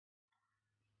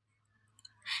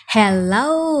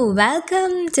Hello,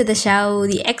 welcome to the show,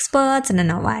 The Experts and the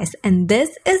Novice. And this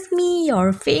is me,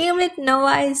 your favorite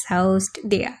novice host,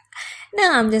 Dia.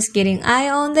 Now, I'm just kidding. I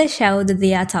own the show, The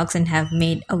Dia Talks, and have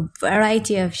made a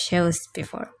variety of shows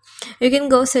before. You can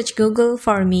go search Google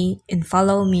for me and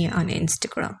follow me on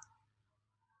Instagram.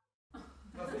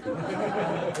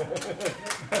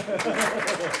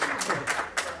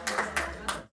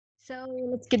 So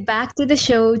let's get back to the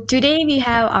show. Today we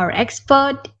have our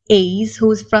expert Ace,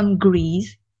 who's from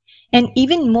Greece, and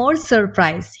even more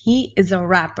surprise, he is a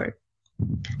rapper.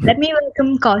 Let me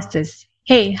welcome Costas.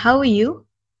 Hey, how are you?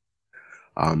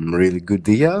 I'm really good,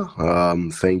 Dia.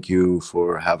 Thank you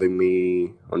for having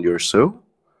me on your show.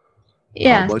 How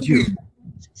Yeah. about you?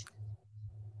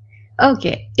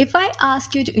 Okay. If I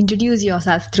ask you to introduce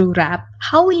yourself through rap,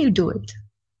 how will you do it?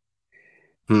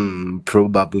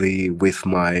 Probably with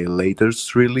my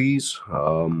latest release,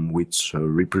 which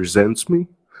represents me.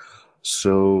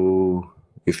 So,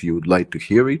 if you would like to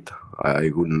hear it, I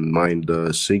wouldn't mind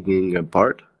singing a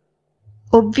part.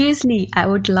 Obviously, I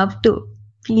would love to.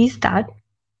 Please start.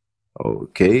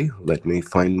 Okay, let me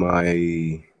find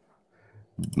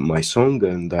my song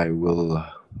and I will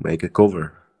make a cover.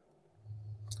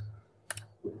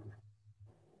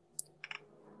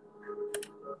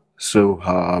 So,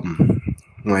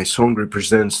 my song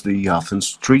represents the Athens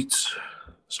streets.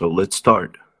 So let's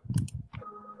start.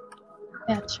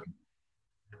 Yeah, sure.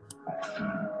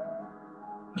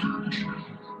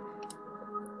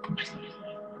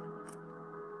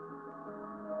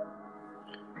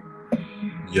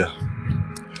 Yeah.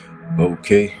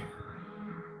 Okay.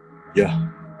 Yeah.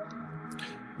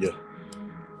 Yeah.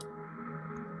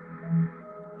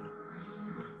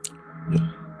 Yeah.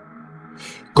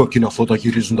 Κόκκινα φώτα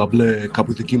γυρίζουν τα μπλε,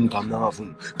 κάπου οι δικοί μου τα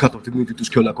ανάβουν. Κάτω από τη μύτη τους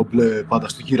κι όλα κομπλέ, πάντα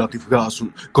στη γύρα τη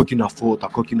βγάζουν. Κόκκινα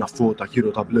φώτα,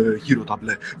 γύρω τα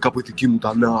μπλε, κάπου οι δικοί μου τα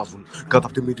ανάβουν. Κάτω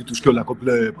από τη μύτη τους κι όλα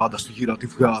κομπλέ, πάντα στη γύρα τη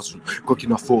βγάζουν.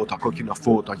 Κόκκινα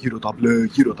φώτα, γύρω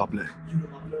τα μπλε.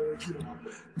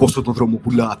 Πόσο το δρόμο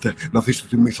πουλάτε, να δεις τη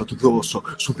τιμή θα του δώσω.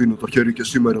 Σου δίνω το χέρι και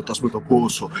σήμερα ρωτάς με το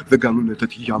πόσο. Δεν κάνουνε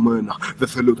τέτοιοι για μένα, δεν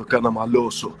θέλω το καν να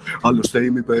μαλώσω. Άλλωστε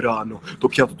είμαι υπεράνω, το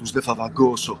πιάτο τους δεν θα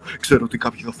δαγκώσω. Ξέρω ότι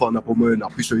κάποιοι θα φάνε από μένα.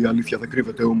 Πίσω η αλήθεια δεν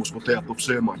κρύβεται όμως ποτέ από το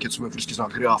ψέμα. Κι έτσι με βρίσκεις να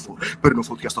γράφω. Παίρνω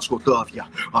φωτιά στα σκοτάδια,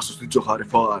 άσο στην τζοχα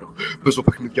ρεφάρω. Παίζω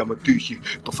παιχνίδια με τύχη,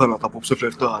 το θάνατο απόψε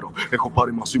φλερτάρω. Έχω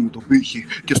πάρει μαζί μου τον πύχη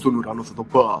και στον ουρανό θα τον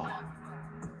πάω.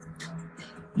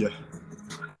 Yeah.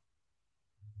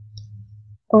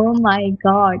 Oh my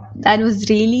God, that was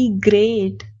really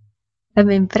great. I'm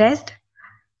impressed.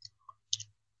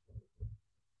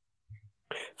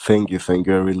 Thank you,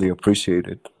 I really appreciate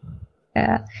it.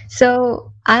 Yeah. So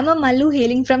I'm a Mallu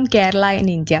hailing from Kerala in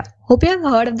India. Hope you have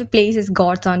heard of the place is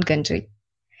God's own country.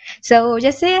 So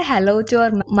just say hello to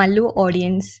our Mallu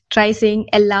audience. Try saying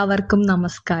Ellavarkum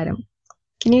Namaskaram.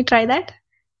 Can you try that?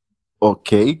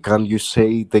 Okay, can you say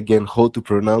it again how to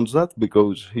pronounce that?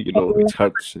 Because, it's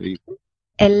hard to say.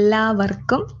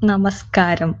 Ellavarkum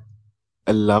Namaskaram.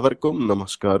 Ellavarkum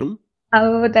namaskaram.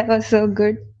 Oh, that was so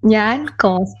good. ഞാൻ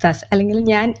costs അല്ലെങ്കിൽ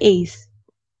ഞാൻ Ace.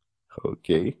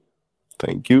 Okay,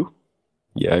 thank you.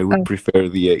 Yeah, I would prefer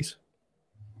the Ace.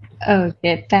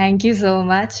 Okay, thank you so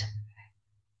much.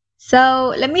 So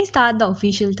let me start the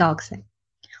official talks.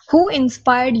 Who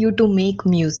inspired you to make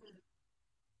music?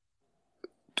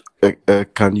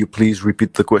 Can you please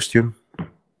repeat the question?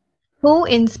 Who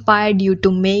inspired you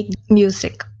to make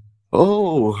music?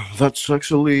 Oh, that's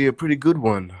actually a pretty good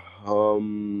one.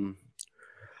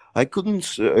 I couldn't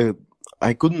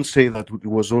I couldn't say that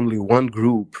it was only one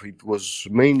group. It was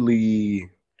mainly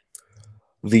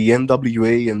the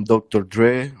NWA and Dr.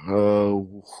 Dre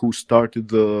who started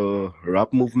the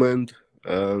rap movement,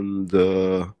 and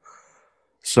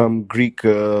some Greek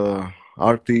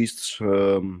artists,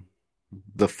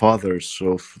 the fathers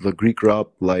of the Greek rap,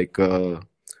 like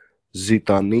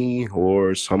Zitani or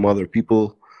some other people,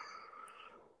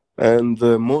 and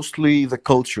mostly the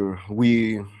culture. We,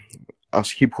 as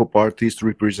hip hop artists,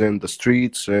 represent the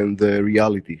streets and the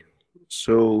reality.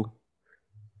 So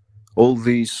all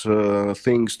these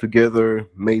things together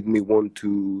made me want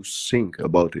to sing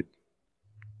about it.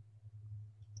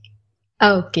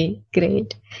 Okay, great.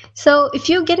 So if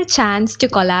you get a chance to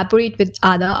collaborate with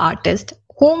other artists,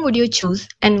 whom would you choose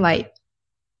and why?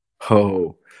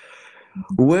 Oh,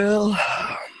 well,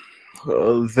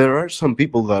 there are some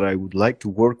people that I would like to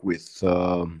work with,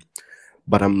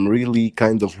 but I'm really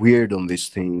kind of weird on this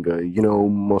thing.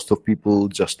 Most of people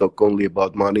just talk only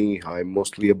about money. I'm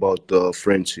mostly about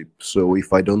friendship. So if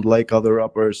I don't like other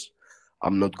rappers,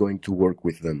 I'm not going to work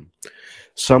with them.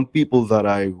 Some people that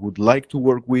I would like to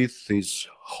work with is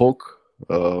Hawk,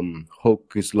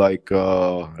 Hawk is like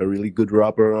a really good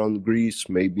rapper around Greece,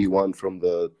 maybe one from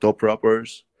the top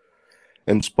rappers,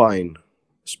 and Spine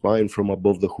from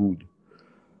Above the Hood.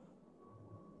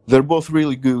 They're both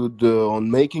really good on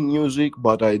making music,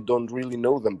 but I don't really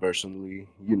know them personally,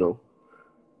 you know.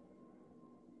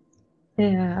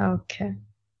 Yeah, okay.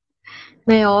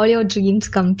 May all your dreams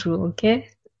come true, okay?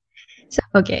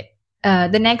 Okay.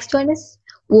 The next one is,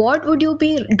 what would you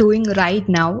be doing right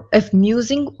now if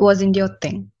music wasn't your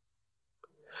thing?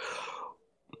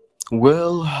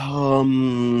 Well,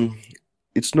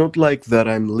 it's not like that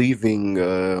I'm living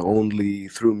only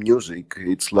through music.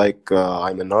 It's like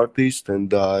I'm an artist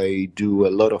and I do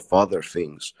a lot of other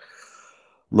things.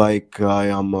 Like I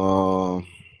am a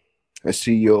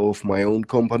CEO of my own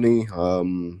company.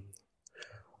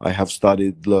 I have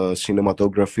studied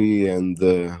cinematography and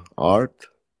art,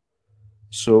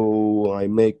 so I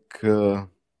make a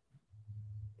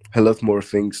lot more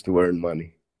things to earn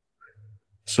money.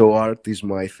 So art is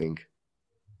my thing.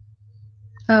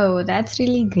 Oh, that's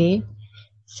really great.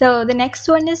 So the next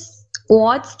one is,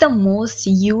 what's the most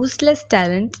useless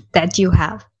talent that you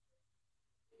have?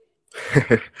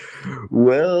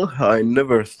 Well, I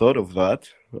never thought of that.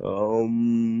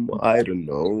 I don't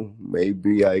know.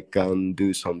 Maybe I can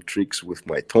do some tricks with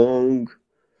my tongue,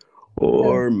 Oh.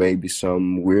 or maybe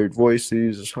some weird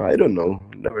voices. I don't know.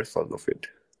 Never thought of it.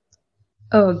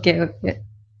 Okay, okay.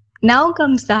 Now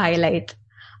comes the highlight.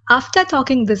 After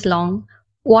talking this long,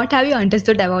 what have you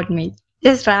understood about me?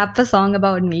 Just rap a song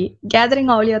about me, gathering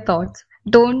all your thoughts.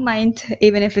 Don't mind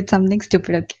even if it's something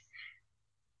stupid, okay?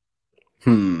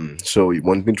 So you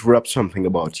want me to rap something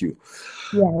about you,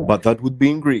 Yeah. but that would be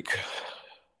in Greek.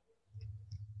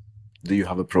 Do you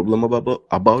have a problem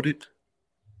about it?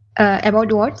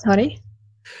 About what? Sorry.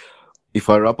 If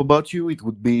I rap about you, it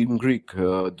would be in Greek.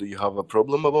 Do you have a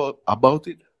problem about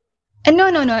it? No,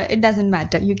 no, no. It doesn't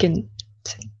matter. You can.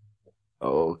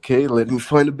 Okay, let me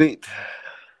find a beat.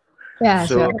 Yeah,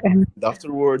 sure. So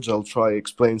afterwards, I'll try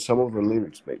explain some of the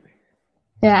lyrics, maybe.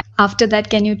 Yeah. After that,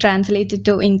 can you translate it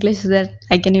to English so that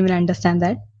I can even understand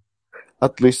that?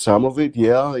 At least some of it,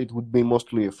 yeah. It would be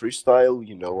mostly a freestyle.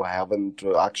 You know, I haven't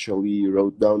actually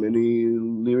wrote down any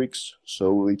lyrics,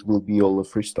 so it will be all a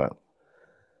freestyle.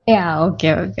 Yeah.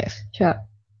 Okay. Okay. Sure.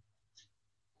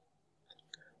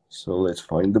 So let's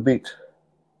find the beat.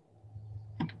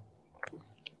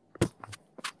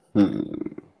 Hmm.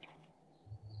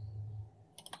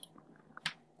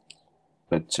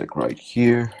 Let's check right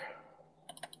here.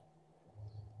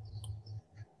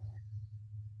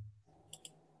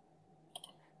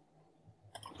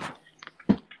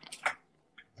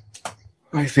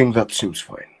 I think that seems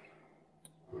fine.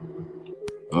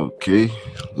 Okay,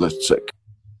 let's check.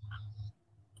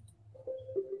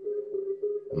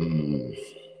 Hmm.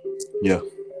 Yeah.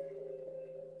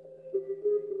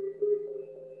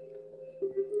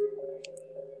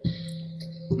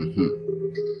 Hmm.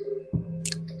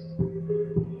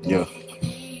 Yeah.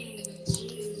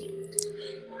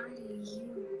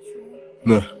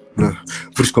 Ναι, ναι.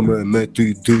 Βρίσκομαι με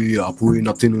τη Δία που είναι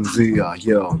απ' την Ινδία.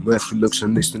 Yeah, με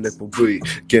φιλοξενεί στην εκπομπή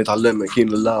και τα λέμε κι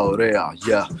είναι όλα ωραία.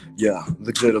 Yeah, yeah.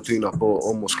 Δεν ξέρω τι να πω,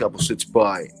 όμως κάπως έτσι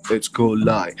πάει. Έτσι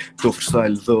κολλάει. Το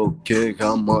freestyle εδώ και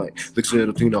γαμάει. Δεν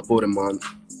ξέρω τι να πω, ρε man.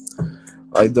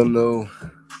 I don't know.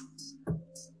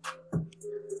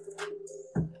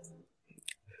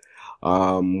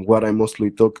 What I mostly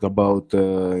talked about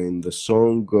in the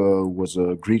song was a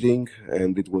greeting,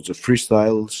 and it was a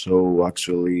freestyle, so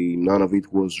actually none of it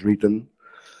was written.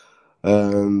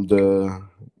 And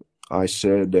I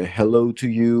said hello to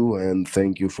you and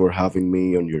thank you for having me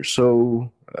on your show,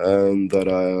 and that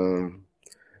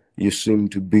you seem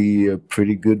to be a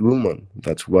pretty good woman.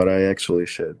 That's what I actually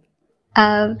said.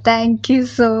 Thank you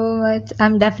so much.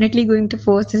 I'm definitely going to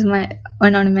post this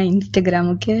on my Instagram.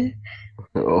 Okay.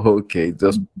 Okay,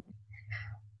 just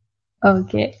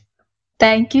Okay.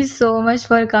 Thank you so much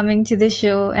for coming to the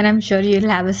show, and I'm sure you'll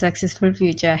have a successful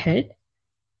future ahead.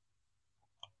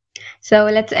 So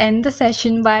let's end the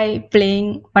session by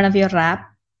playing one of your rap.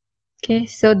 Okay,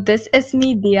 so this is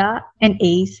me, Dia and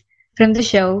Ace from the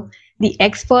show The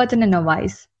Expert and a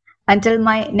Novice. Until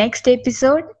my next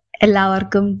episode,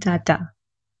 Ellavarkum Tata.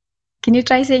 Can you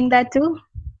try saying that too?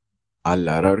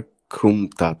 alarar kum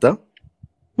tata.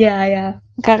 Yeah, yeah,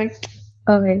 correct.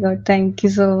 Oh my god, thank you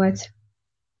so much.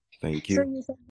 Thank So you. you said